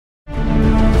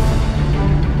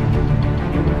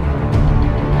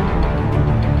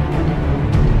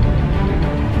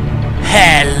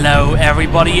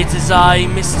everybody, it is I,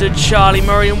 Mr. Charlie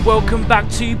Murray, and welcome back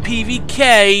to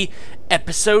PvK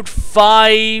Episode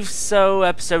 5. So,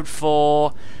 Episode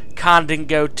 4 didn't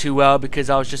go too well because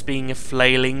I was just being a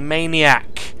flailing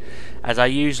maniac, as I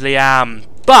usually am.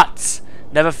 But,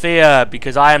 never fear,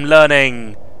 because I am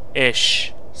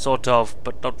learning-ish, sort of,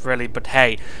 but not really, but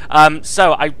hey.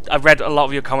 So, I read a lot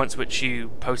of your comments which you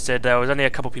posted. There was only a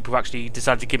couple people who actually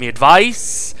decided to give me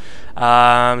advice.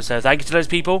 So thank you to those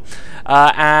people,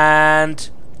 and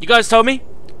you guys told me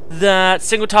that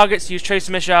single targets use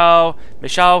Tracer Tracer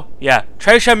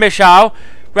Missile,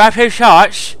 Rapid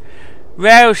Shots,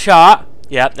 Rail Shot,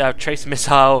 Tracer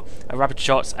Missile, Rapid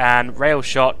Shots, and Rail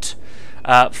Shot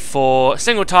for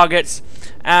single targets,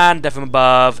 and Death from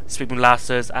Above, Sweeping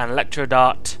Blasters, and Electro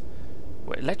Dart.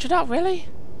 Wait, Electro Dart, really?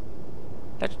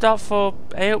 Electro Dart for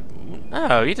AoE?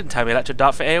 No, you didn't tell me Electro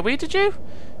Dart for AoE, did you?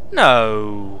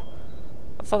 No.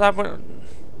 I thought that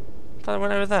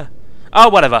went over there. Oh,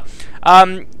 whatever.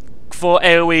 For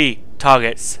AoE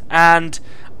targets. And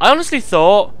I honestly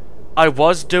thought I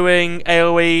was doing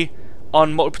AoE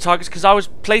on multiple targets because I was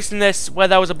placing this where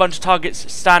there was a bunch of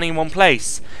targets standing in one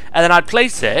place. And then I'd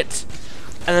place it,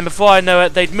 and then before I know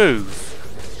it, they'd move.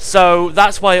 So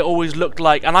that's why it always looked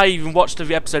like, and I even watched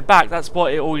the episode back, that's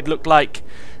what it always looked like,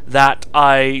 that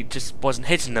I just wasn't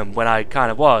hitting them when I kind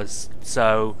of was.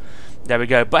 So there we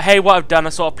go. But hey, what I've done, I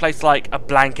sort of placed like a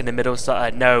blank in the middle so that I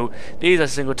know these are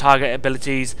single target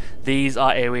abilities, these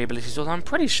are AoE abilities. So I'm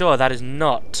pretty sure that is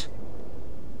not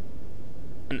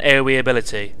an AoE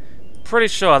ability. Pretty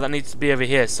sure that needs to be over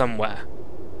here somewhere.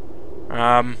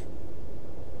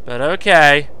 But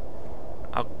okay.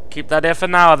 I'll keep that here for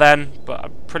now then. But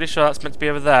I'm pretty sure that's meant to be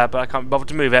over there, but I can't be bothered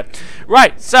to move it.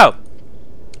 Right, so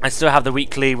I still have the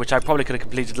weekly, which I probably could have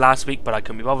completed last week, but I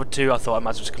couldn't be bothered to. I thought I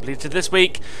might as well just complete it this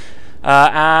week.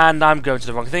 And I'm going to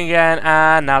the wrong thing again,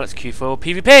 and now let's queue for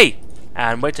PvP.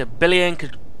 And wait a billion,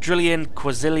 quadrillion,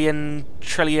 quazillion,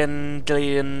 trillion,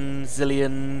 dillion,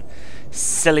 zillion,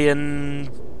 cillion,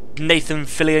 Nathan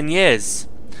Fillion years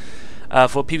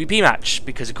for a PvP match,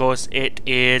 because of course it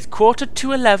is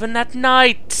 11:45 at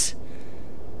night.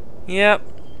 Yep,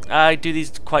 I do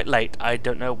these quite late, I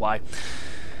don't know why.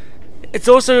 It's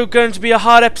also going to be a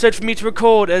hard episode for me to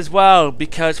record as well,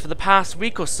 because for the past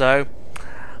week or so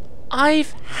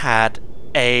I've had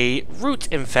a root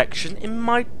infection in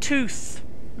my tooth,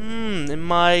 in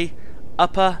my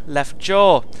upper left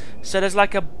jaw. So there's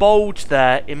like a bulge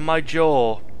there in my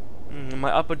jaw, in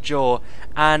my upper jaw,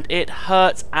 and it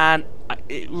hurts, and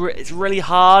it's really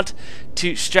hard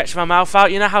to stretch my mouth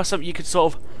out. You know how you could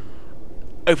sort of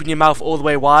open your mouth all the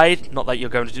way wide? Not that you're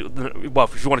going to do, well,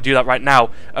 if you want to do that right now,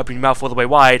 open your mouth all the way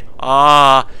wide.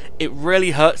 It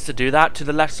really hurts to do that to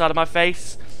the left side of my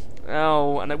face.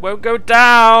 Oh, and it won't go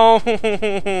down.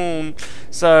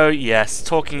 So yes,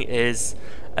 talking is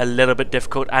a little bit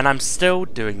difficult, and I'm still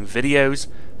doing videos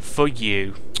for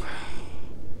you.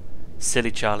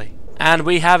 Silly Charlie. And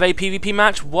we have a PvP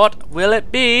match. What will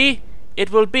it be?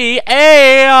 It will be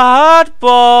a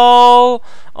Huttball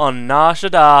on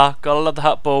Shaddaa. Gotta love the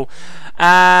Huttball.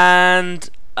 And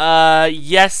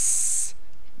yes,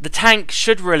 the tank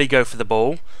should really go for the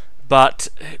ball, but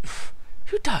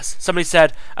who does? Somebody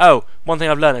said, oh, one thing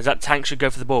I've learned is that tanks should go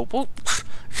for the ball. Well,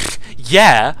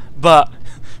 yeah, but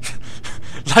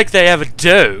like they ever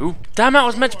do. Damn it, I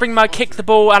was meant to bring my kick the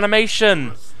ball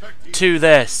animation to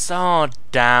this. Oh,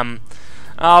 damn.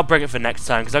 I'll bring it for next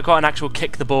time, because I've got an actual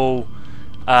kick the ball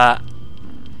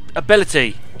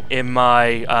ability in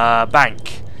my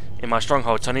bank, in my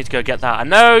stronghold, so I need to go get that. I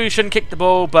know you shouldn't kick the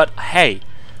ball, but hey,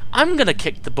 I'm gonna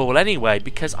kick the ball anyway,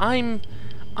 because I'm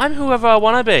whoever I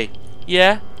want to be.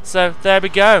 Yeah, so there we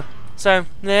go. So,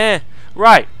 yeah.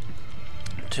 Right.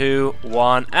 2,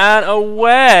 1, and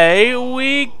away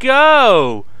we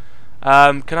go.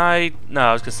 Can I... No,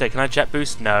 I was going to say, can I jet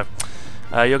boost? No.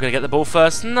 You're going to get the ball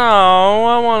first? No,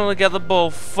 I want to get the ball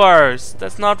first.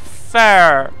 That's not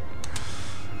fair.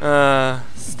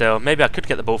 Still, maybe I could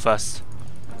get the ball first.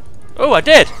 Oh, I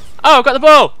did. Oh, I got the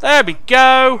ball. There we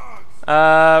go.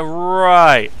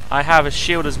 Right. I have a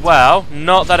shield as well.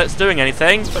 Not that it's doing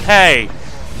anything, but hey,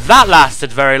 that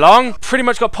lasted very long. Pretty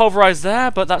much got pulverized there,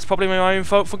 but that's probably my own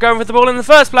fault for going for the ball in the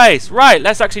first place. Right,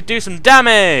 let's actually do some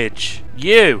damage.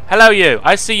 You. Hello, you.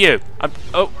 I see you. I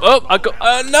got...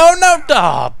 no.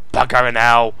 Oh, bugger in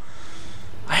hell.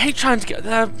 I hate trying to get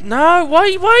there. No, why are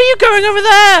you going over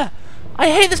there? I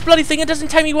hate this bloody thing. It doesn't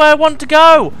tell me where I want to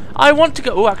go. I want to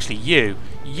go... Oh, actually, you.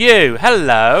 You.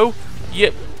 Hello.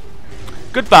 You.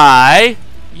 Goodbye.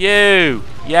 You.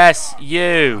 Yes,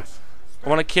 you. I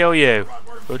want to kill you.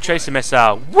 We'll chase a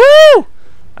missile. Woo!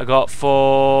 I got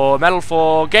medal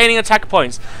for gaining attack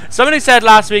points. Somebody said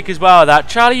last week as well that,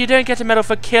 Charlie, you don't get a medal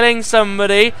for killing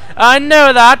somebody. I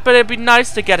know that, but it'd be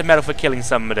nice to get a medal for killing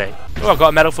somebody. Oh, I got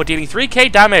a medal for dealing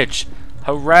 3k damage.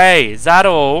 Hooray. Is that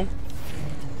all?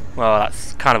 Well,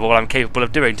 that's kind of all I'm capable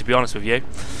of doing, to be honest with you.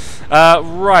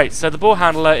 Right, so the ball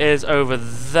handler is over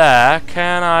there.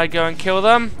 Can I go and kill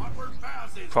them?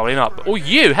 Probably not. Oh,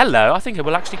 you! Hello! I think it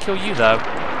will actually kill you, though.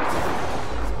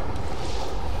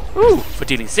 Ooh! For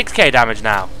dealing 6k damage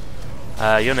now.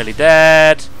 You're nearly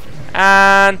dead.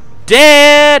 And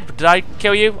dead! Did I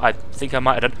kill you? I think I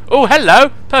might have done. Oh,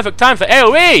 hello! Perfect time for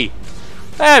AoE!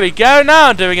 There we go. Now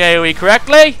I'm doing AoE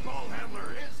correctly.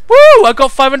 Woo! I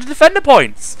got 500 defender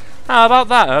points. How about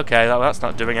that? Okay, that's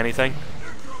not doing anything.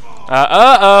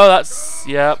 Uh-oh, that's...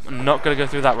 yeah, I'm not going to go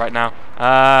through that right now.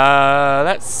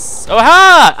 Let's... oh,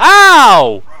 ha!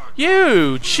 Ow!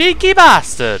 You cheeky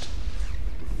bastard!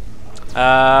 Oh,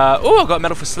 I got a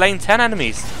medal for slaying 10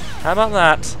 enemies. How about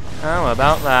that? How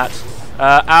about that?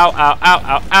 Ow, ow, ow,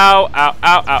 ow, ow, ow,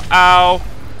 ow, ow, ow.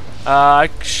 I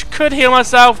could heal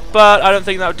myself, but I don't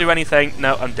think that would do anything.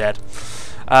 No, I'm dead.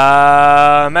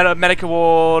 Medic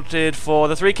awarded for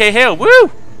the 3k heal.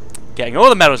 Woo! Getting all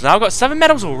the medals now. I've got 7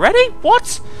 medals already?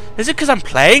 What? Is it because I'm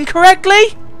playing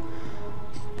correctly?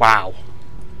 Wow.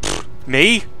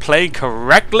 Me? Playing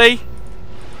correctly?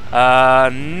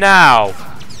 Now.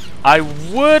 I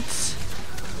would...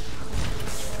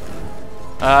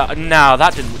 no,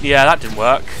 that didn't... yeah, that didn't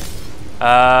work.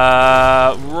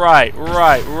 Right.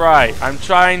 I'm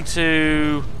trying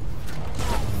to...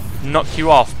 knock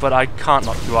you off, but I can't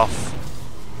knock you off.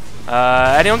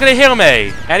 Anyone gonna heal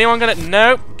me? Anyone gonna...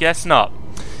 nope, guess not.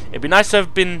 It'd be nice to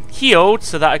have been healed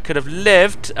so that I could have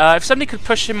lived. If somebody could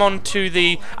push him onto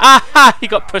the... aha! He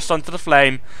got pushed onto the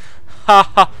flame. Ha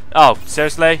ha. Oh,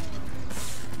 seriously?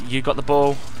 You got the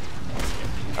ball.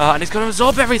 And he's gonna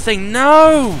absorb everything.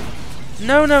 No!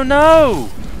 No, no, no!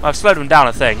 I've slowed him down,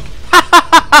 I think.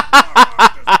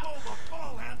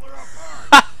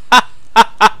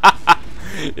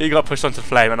 He got pushed onto the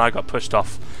flame and I got pushed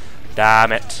off.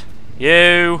 Damn it.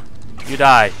 You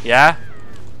die, yeah?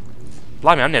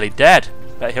 Blimey, I'm nearly dead.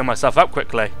 Better heal myself up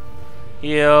quickly.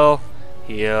 Heal,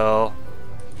 heal,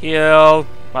 heal.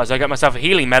 Might as well get myself a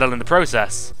healing medal in the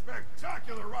process.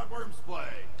 Spectacular Rotworms play.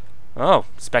 Oh,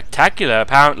 spectacular,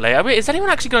 apparently. Wait, is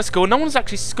anyone actually going to score? No one's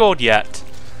actually scored yet.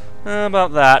 How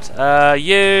about that?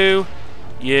 You,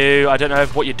 I don't know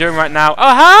what you're doing right now.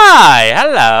 Oh, hi!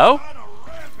 Hello!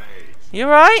 You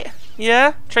alright?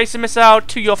 Yeah? Tracer missile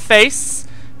to your face.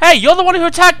 Hey, you're the one who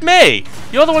attacked me!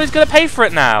 You're the one who's going to pay for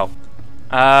it now.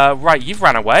 Right, you've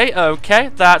ran away. Okay,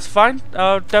 that's fine.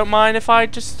 Don't mind if I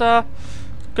just, go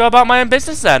about my own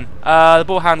business then. The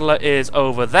ball handler is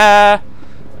over there.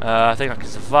 I think I can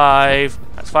survive.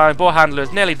 That's fine. Ball handler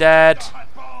is nearly dead.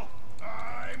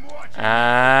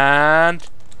 And...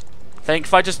 I think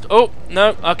if I just... oh,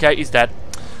 no. Okay, he's dead.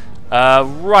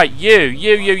 Right, you.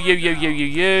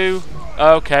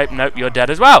 Okay, nope, you're dead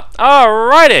as well.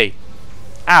 Alrighty.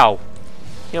 Ow.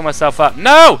 Heal myself up.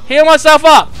 No! Heal myself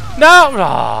up! No!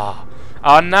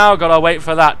 Oh, now I've got to wait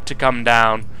for that to come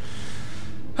down.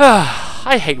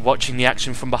 I hate watching the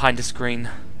action from behind a screen.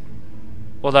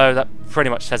 Although that pretty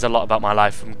much says a lot about my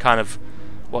life. I'm kind of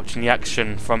watching the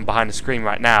action from behind the screen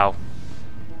right now.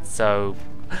 So,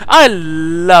 I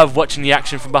love watching the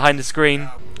action from behind the screen.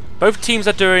 Both teams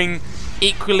are doing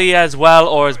equally as well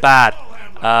or as bad.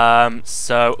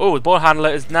 So, oh, the ball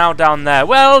handler is now down there.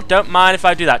 Well, don't mind if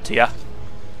I do that to you.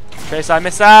 Tracer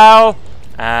missile.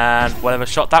 And whatever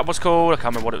shot that was called. I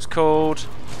can't remember what it was called.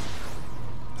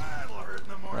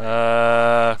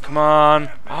 Come on.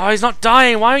 Oh, he's not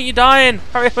dying. Why aren't you dying?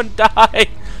 Hurry up and die.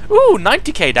 Ooh,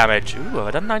 90k damage. Ooh, have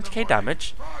I done 90k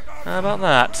damage? How about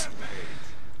that?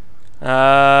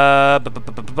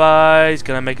 He's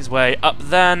gonna make his way up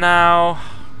there now.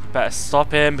 Better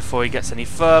stop him before he gets any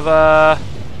further.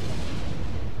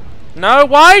 No,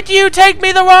 why do you take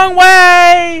me the wrong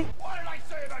way? What did I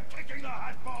say about kicking the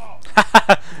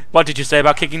Huttball? What did you say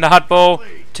about kicking the Huttball?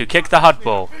 To kick the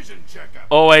Huttball.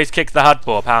 Always kick the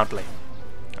Huttball, apparently.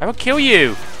 I will kill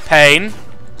you, Pain.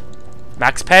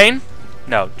 Max Pain?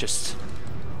 No, just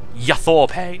Yathor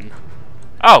Pain.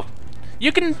 Oh,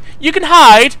 you can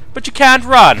hide, but you can't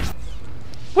run.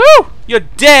 Woo! You're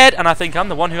dead, and I think I'm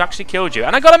the one who actually killed you.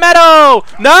 And I got a medal!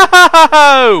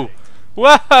 No!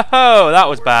 Whoa! That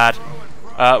was bad.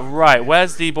 Right,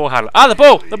 where's the ball handler? Ah, the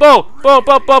ball! The ball!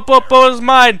 Ball is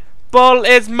mine! Ball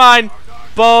is mine!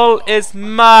 Ball is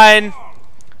mine!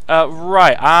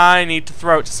 Right, I need to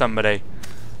throw it to somebody.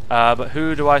 But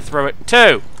who do I throw it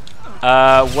to?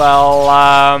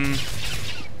 I'm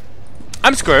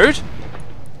screwed.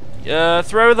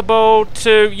 Throw the ball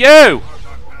to you!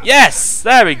 Yes!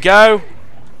 There we go!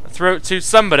 I threw it to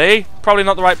somebody. Probably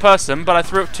not the right person, but I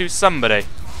threw it to somebody.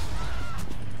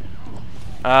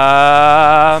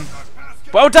 Well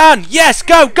done! Yes!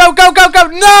 Go! Go! Go! Go! Go!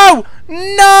 No!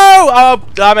 No! Oh,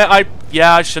 damn it.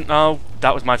 I shouldn't. Oh,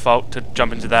 that was my fault to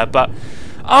jump into there, but...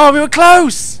 Oh, we were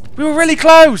close! We were really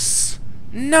close!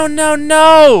 No, no,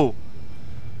 no!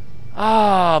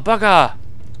 Ah, bugger.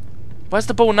 Where's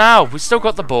the ball now? We've still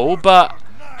got the ball, but...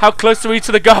 How close are we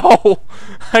to the goal?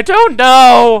 I don't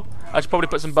know! I should probably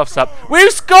put some buffs up.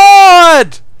 We've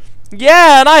scored!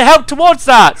 Yeah, and I helped towards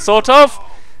that, sort of.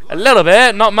 A little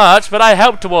bit, not much, but I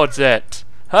helped towards it.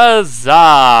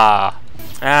 Huzzah!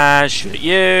 And shoot at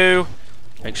you.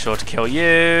 Make sure to kill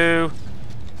you.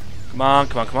 Come on,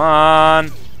 come on, come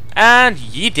on. And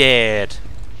ye did.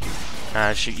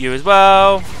 And shoot you as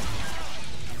well.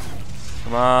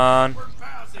 Come on.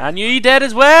 And you dead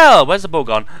as well. Where's the ball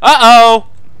gone? Uh-oh!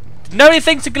 Didn't know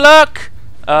anything to look.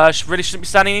 Really shouldn't be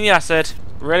standing in the acid.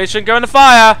 Really shouldn't go in the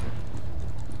fire.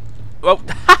 Well,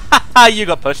 you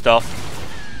got pushed off.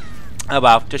 Oh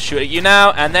well, just shoot at you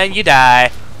now, and then you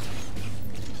die.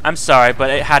 I'm sorry, but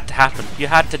it had to happen. You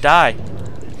had to die.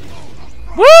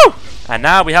 Woo! And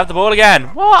now we have the ball again.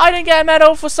 What? I didn't get a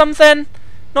medal for something?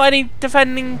 Not any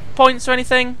defending points or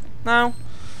anything? No?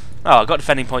 Oh, I got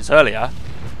defending points earlier.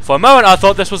 For a moment, I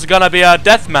thought this was going to be a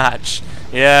death match.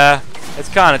 Yeah, it's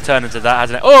kind of turned into that,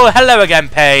 hasn't it? Oh, hello again,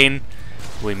 Pain.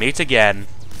 We meet again.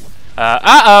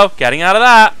 Uh-oh, getting out of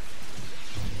that.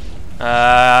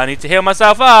 I need to heal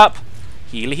myself up.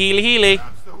 Healy, healy, healy.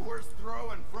 That's the worst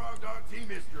throw in Frog Dog team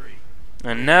history.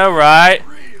 I know, right?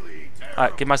 Really terrible.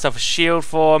 Alright, give myself a shield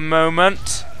for a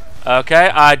moment. Okay,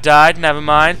 I died, never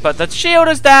mind. But the shield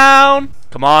is down.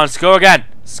 Come on, score again.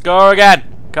 Score again.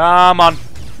 Come on.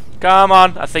 Come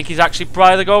on. I think he's actually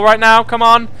by the goal right now. Come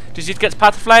on. Does he get to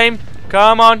Path of Flame?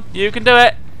 Come on. You can do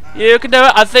it. You can do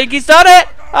it. I think he's done it.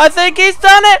 I think he's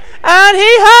done it. And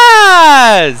he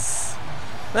has.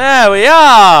 There we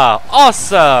are.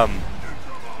 Awesome.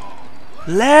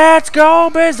 Let's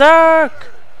go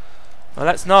berserk. Well,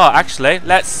 let's not, actually.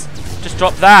 Let's just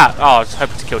drop that. Oh, I was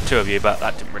hoping to kill two of you, but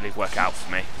that didn't really work out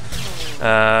for me.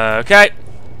 Okay.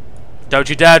 Don't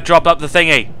you dare drop up the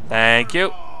thingy. Thank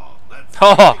you.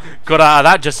 Oh, got out of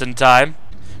that just in time.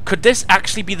 Could this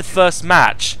actually be the first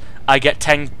match I get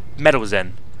 10 medals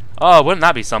in? Oh, wouldn't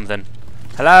that be something?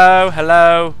 Hello,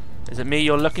 hello. Is it me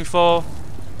you're looking for?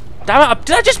 Damn it,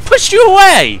 did I just push you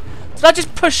away? Did I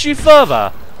just push you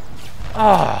further?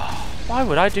 Oh, why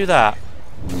would I do that?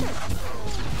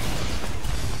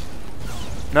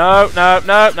 No, no,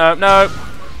 no, no, no.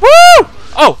 Woo!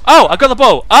 Oh, oh, I got the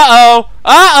ball. Uh-oh.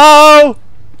 Uh-oh.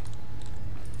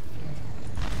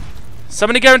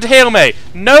 Somebody going to heal me.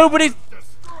 Nobody's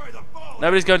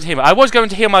going to heal me. I was going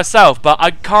to heal myself, but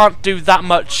I can't do that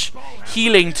much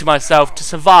healing to myself to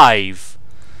survive.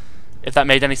 If that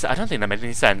made any sense. I don't think that made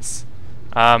any sense.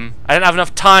 I didn't have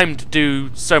enough time to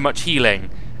do so much healing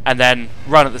and then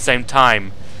run at the same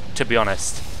time, to be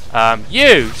honest.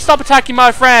 You! Stop attacking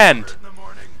my friend!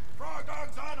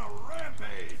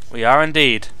 We are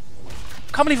indeed.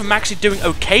 Can't believe I'm actually doing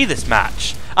okay this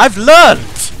match. I've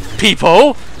learned,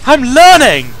 people! I'm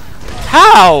learning!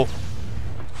 How?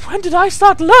 When did I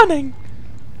start learning?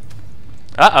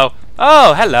 Uh-oh.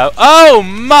 Oh, hello. Oh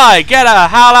my! Get the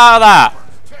hell out of that!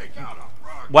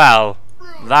 Well,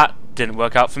 that didn't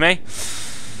work out for me.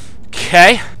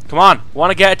 Okay, come on.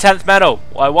 Want to get a 10th medal.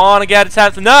 I want to get a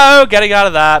 10th. No! Getting out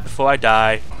of that before I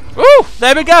die. Woo!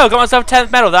 There we go. Got myself a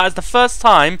 10th medal. That is the first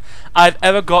time I've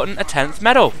ever gotten a 10th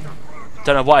medal.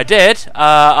 Don't know what I did.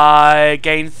 I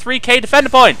gained 3k defender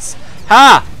points.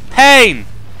 Ha! Pain!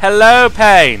 Hello,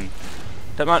 Pain.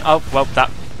 Don't mind. Oh, well,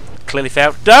 that clearly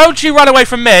failed. Don't you run away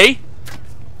from me!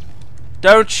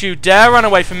 Don't you dare run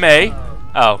away from me!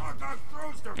 Oh.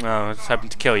 Oh, I was hoping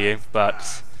to kill you,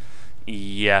 but...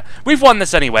 yeah. We've won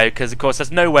this anyway, because, of course,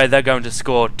 there's no way they're going to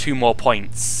score 2 more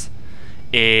points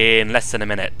in less than a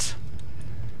minute.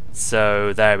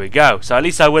 So, there we go. So, at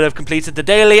least I would have completed the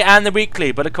daily and the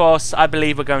weekly, but, of course, I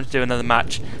believe we're going to do another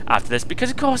match after this,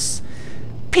 because, of course,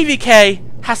 PvK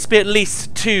has to be at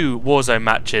least 2 Warzone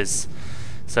matches.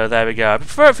 So there we go. I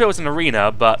prefer if it was an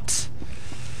arena, but...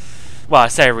 well, I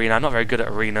say arena, I'm not very good at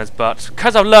arenas, but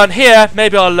because I've learned here,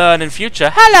 maybe I'll learn in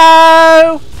future.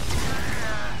 Hello!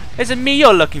 Is it me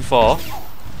you're looking for?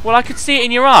 Well, I could see it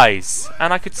in your eyes,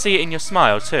 and I could see it in your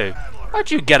smile too. How'd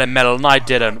you get a medal and I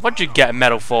didn't? What'd you get a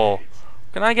medal for?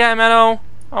 Can I get a medal?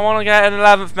 I want to get an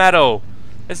 11th medal.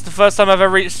 It's the first time I've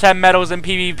ever reached 10 medals in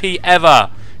PvP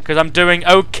ever. Because I'm doing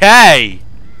okay.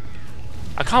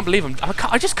 I can't believe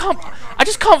I just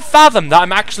can't fathom that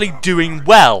I'm actually doing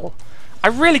well. I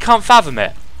really can't fathom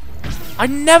it. I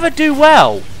never do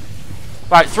well.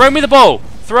 Right, throw me the ball.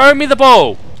 Throw me the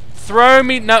ball. Throw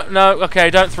me... No, okay,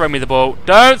 don't throw me the ball.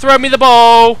 Don't throw me the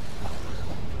ball.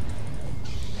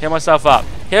 Heal myself up.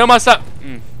 Heal myself...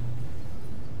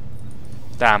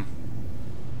 Damn.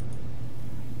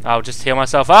 I'll just heal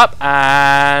myself up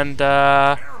and...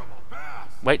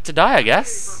 wait to die, I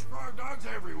guess.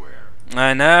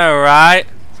 I know, right?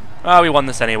 Oh, we won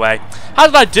this anyway. How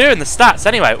did I do in the stats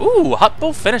anyway? Ooh,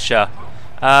 Huttball finisher.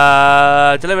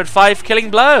 Delivered 5 killing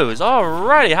blows.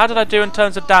 Alrighty, how did I do in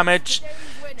terms of damage?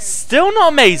 Still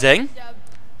not amazing.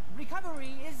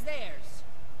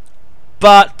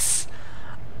 But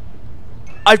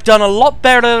I've done a lot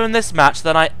better in this match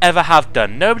than I ever have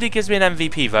done. Nobody gives me an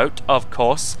MVP vote, of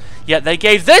course. Yet they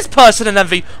gave this person an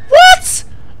MVP. What?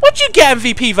 What'd you get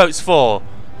MVP votes for?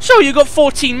 Sure, you got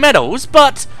 14 medals,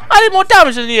 but I did more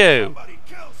damage than you.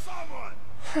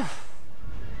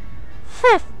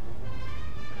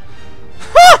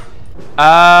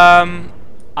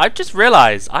 I've just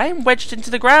realised I am wedged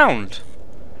into the ground.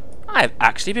 I've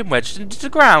actually been wedged into the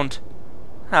ground.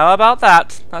 How about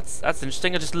that? That's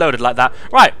interesting. I just loaded like that.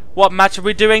 Right, what match are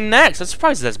we doing next? I'm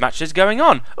surprised there's matches going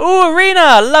on. Ooh,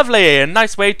 arena! Lovely! A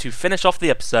nice way to finish off the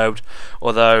episode.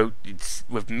 Although, it's,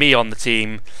 with me on the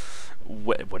team,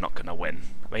 we're not going to win.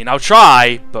 I mean, I'll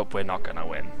try, but we're not going to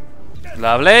win.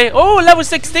 Lovely. Oh, level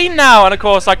 16 now! And of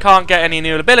course, I can't get any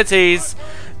new abilities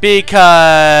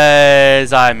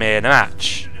because I'm in a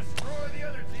match.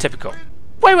 Typical.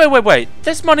 Wait.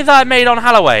 This money that I made on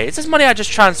Halloway, is this money I just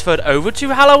transferred over to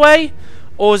Halloway?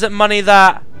 Or is it money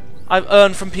that I've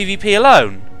earned from PvP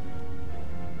alone?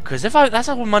 Because if that's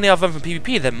all money I've earned from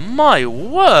PvP, then my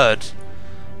word.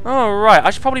 Alright,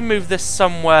 I should probably move this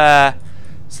somewhere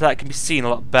so that it can be seen a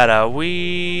lot better.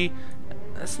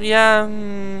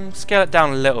 Scale it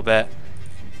down a little bit.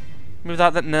 Move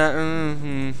that,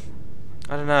 no,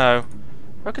 I don't know.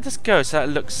 Where could this go so that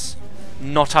it looks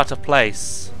not out of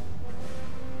place?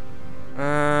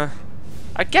 I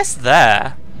guess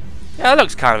there. Yeah, that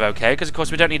looks kind of okay, because of course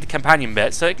we don't need the companion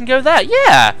bit, so it can go there.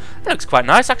 Yeah, that looks quite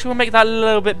nice. Actually, we'll make that a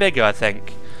little bit bigger, I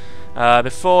think.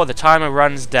 Before the timer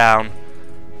runs down.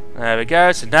 There we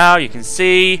go. So now you can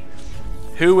see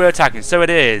who we're attacking. So it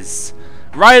is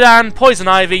Raidan, Poison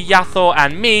Ivy, Yathor,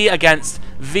 and me against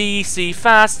VC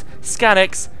Fast,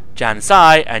 Scanix,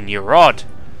 Jansai, and Urod.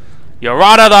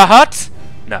 Urada the Hut?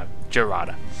 No,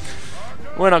 Jurada.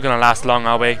 We're not going to last long,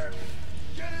 are we?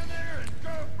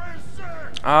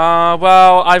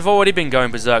 Well, I've already been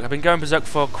going berserk. I've been going berserk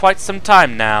for quite some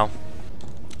time now.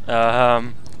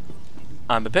 I'm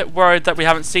a bit worried that we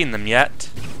haven't seen them yet.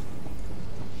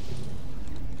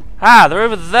 Ah, they're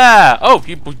over there! Oh,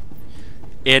 you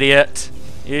idiot.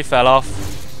 You fell off.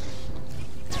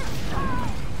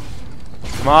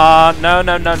 Come on, no.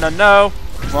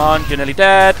 Come on, you're nearly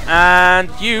dead. And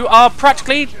you are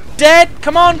practically dead!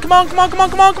 Come on! Come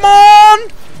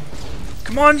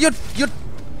on, you're...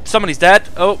 Somebody's dead.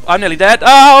 Oh, I'm nearly dead.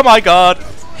 Oh my god.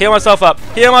 Heal myself up.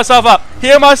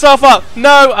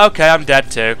 No. Okay, I'm dead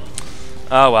too.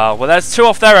 Oh well. Well, there's 2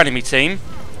 off their enemy team.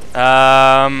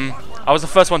 I was the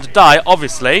first one to die,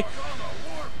 obviously.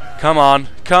 Come on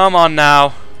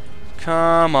now.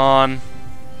 Come on.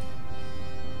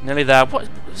 Nearly there. What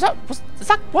is that?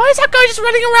 Why is that guy just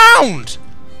running around?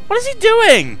 What is he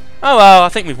doing? Oh well, I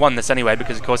think we've won this anyway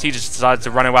because of course he just decided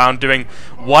to run around doing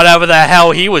whatever the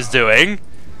hell he was doing.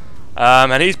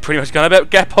 And he's pretty much gonna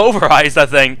get pulverized, I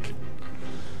think.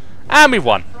 And we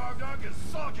won.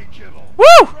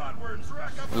 Woo!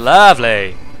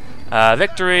 Lovely.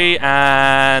 Victory,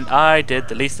 and I did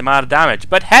the least amount of damage.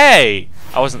 But hey,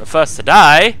 I wasn't the first to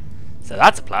die, so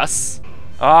that's a plus.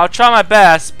 I'll try my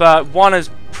best, but 1 is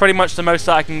pretty much the most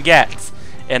that I can get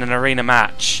in an arena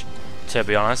match, to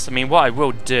be honest. I mean, what I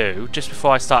will do, just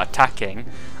before I start attacking,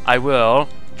 I will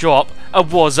drop a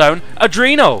Warzone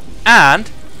Adrenal, and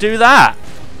do that.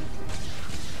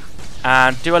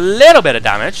 And do a little bit of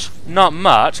damage, not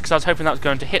much, because I was hoping that was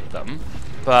going to hit them,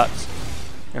 but,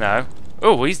 you know.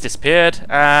 Oh, he's disappeared,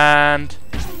 and...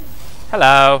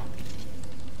 Hello.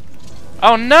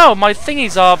 Oh no, my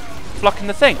thingies are blocking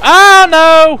the thing. Oh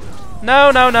no!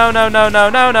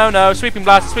 No. Sweeping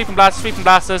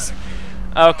blasters.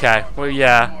 Okay, well,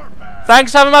 yeah.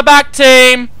 Thanks for having my back,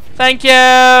 team! Thank you!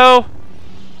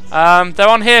 They're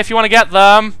on here if you want to get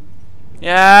them.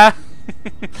 Yeah.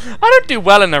 I don't do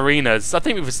well in arenas. I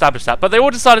think we've established that. But they all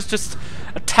decided to just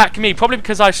attack me. Probably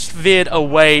because I veered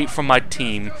away from my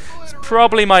team. It's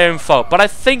probably my own fault. But I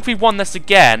think we won this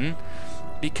again.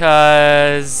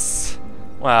 Because...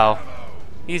 well...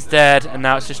 He's dead, and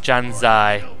now it's just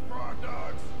Janzai. Kill frog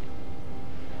dogs.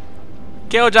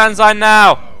 Kill Janzai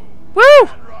now! Woo!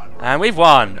 And we've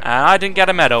won, and I didn't get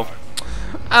a medal.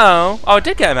 Oh, I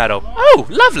did get a medal. Oh,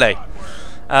 lovely.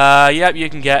 Yep, you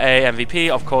can get a MVP.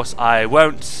 Of course, I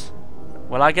won't.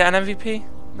 Will I get an MVP?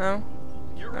 No.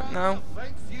 No.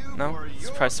 No.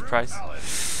 Surprise, surprise.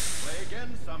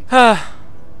 Well,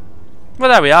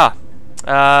 there we are.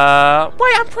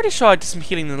 Wait, I'm pretty sure I did some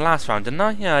healing in the last round, didn't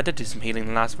I? Yeah, I did do some healing in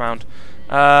the last round.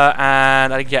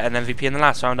 And I didn't get an MVP in the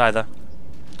last round either.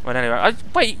 Well, anyway,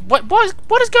 wait,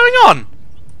 what is going on?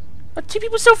 Are two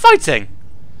people still fighting?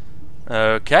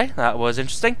 Okay, that was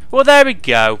interesting. Well, there we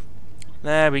go.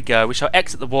 There we go. We shall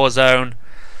exit the war zone,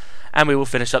 and we will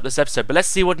finish up this episode. But let's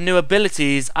see what new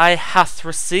abilities I hath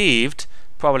received.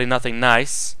 Probably nothing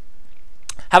nice.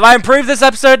 Have I improved this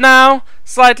episode now?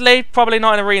 Slightly. Probably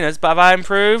not in arenas, but have I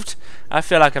improved? I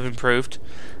feel like I've improved.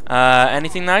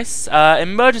 Anything nice?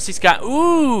 Emergency scan.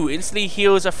 Ooh! Instantly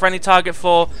heals a friendly target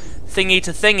for thingy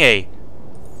to thingy.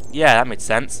 Yeah, that makes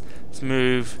sense. Let's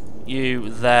move you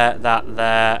there, that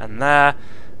there, and there.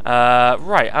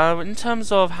 Right, in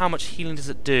terms of how much healing does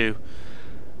it do?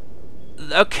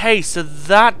 Okay, so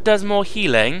that does more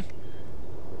healing.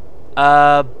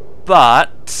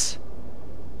 But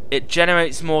it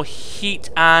generates more heat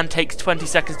and takes 20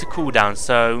 seconds to cool down.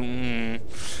 So,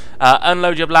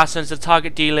 unload your blaster into the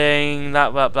target, dealing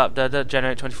that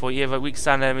generate 24 year. Weak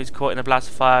stand enemies caught in a blast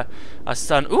of fire are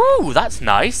stunned. Ooh, that's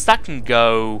nice. That can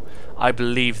go, I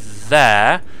believe,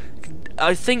 there.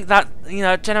 I think that, you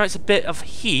know, generates a bit of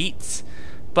heat,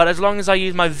 but as long as I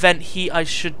use my vent heat, I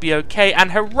should be okay.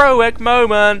 And heroic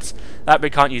moment that we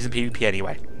can't use in PvP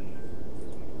anyway.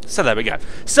 So there we go.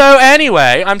 So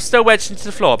anyway, I'm still wedged into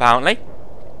the floor apparently.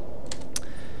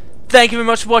 Thank you very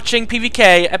much for watching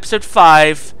PvK episode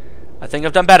 5. I think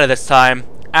I've done better this time,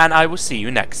 and I will see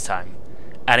you next time.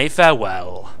 And a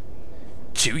farewell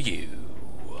to you.